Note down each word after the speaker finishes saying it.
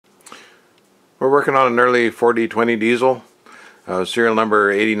We're working on an early 4020 diesel, serial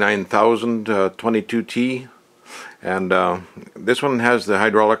number 89022T, and this one has the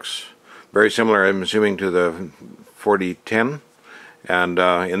hydraulics very similar, I'm assuming, to the 4010, and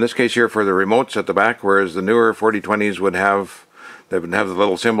in this case here for the remotes at the back, whereas the newer 4020s would have the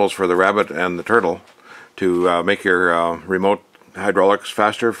little symbols for the rabbit and the turtle to make your remote hydraulics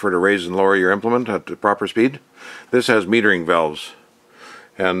faster to raise and lower your implement at the proper speed. This has metering valves.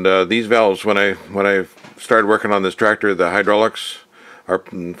 And these valves, when I started working on this tractor, the hydraulics are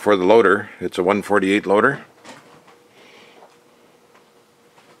for the loader. It's a 148 loader.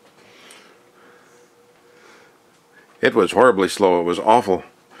 It was horribly slow. It was awful.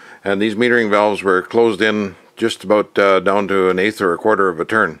 And these metering valves were closed in just about down to an eighth or a quarter of a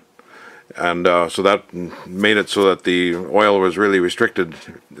turn. And so that made it so that the oil was really restricted.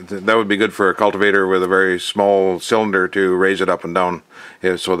 That would be good for a cultivator with a very small cylinder to raise it up and down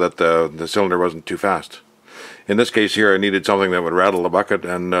so that the cylinder wasn't too fast. In this case here, I needed something that would rattle the bucket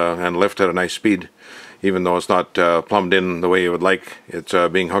and lift at a nice speed, even though it's not plumbed in the way you would like. It's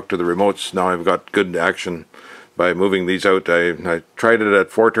being hooked to the remotes. Now I've got good action by moving these out. I tried it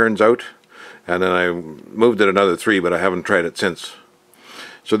at 4 turns out, and then I moved it another 3, but I haven't tried it since.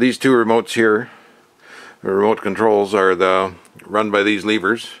 So these two remotes here, the remote controls, are run by these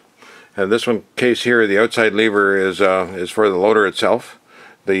levers, and this one case here, the outside lever is for the loader itself.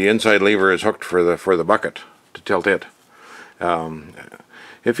 The inside lever is hooked for the bucket to tilt it.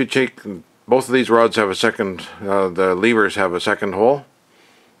 If you take both of these rods have a second, the levers have a second hole,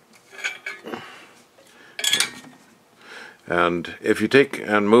 and if you take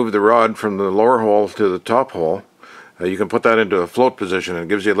and move the rod from the lower hole to the top hole, you can put that into a float position. It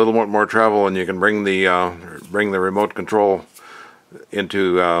gives you a little bit more travel, and you can bring the remote control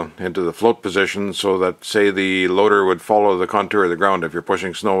into the float position, so that, say, the loader would follow the contour of the ground if you're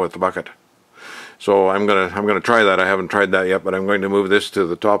pushing snow with the bucket. So I'm gonna try that. I haven't tried that yet, but I'm going to move this to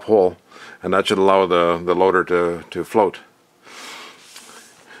the top hole, and that should allow the loader to float.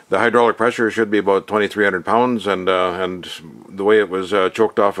 The hydraulic pressure should be about 2,300 pounds, and the way it was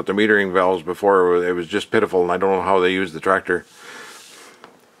choked off with the metering valves before, it was just pitiful, and I don't know how they use the tractor.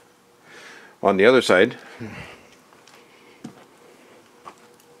 On the other side,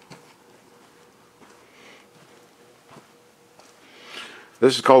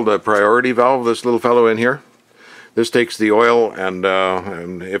 this is called a priority valve, this little fellow in here. This takes the oil,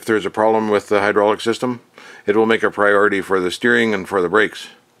 and if there's a problem with the hydraulic system, it will make a priority for the steering and for the brakes.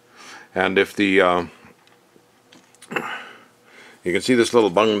 And if the you can see this little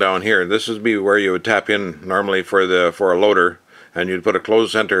bung down here. This would be where you would tap in normally for a loader, and you'd put a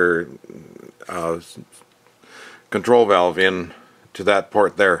closed center control valve in to that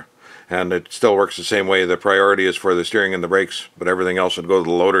port there, and it still works the same way. The priority is for the steering and the brakes, but everything else would go to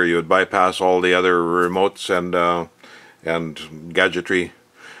the loader. You would bypass all the other remotes and gadgetry.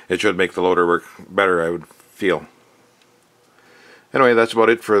 It should make the loader work better, I would feel. Anyway, that's about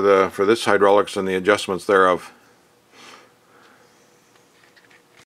it for this hydraulics and the adjustments thereof.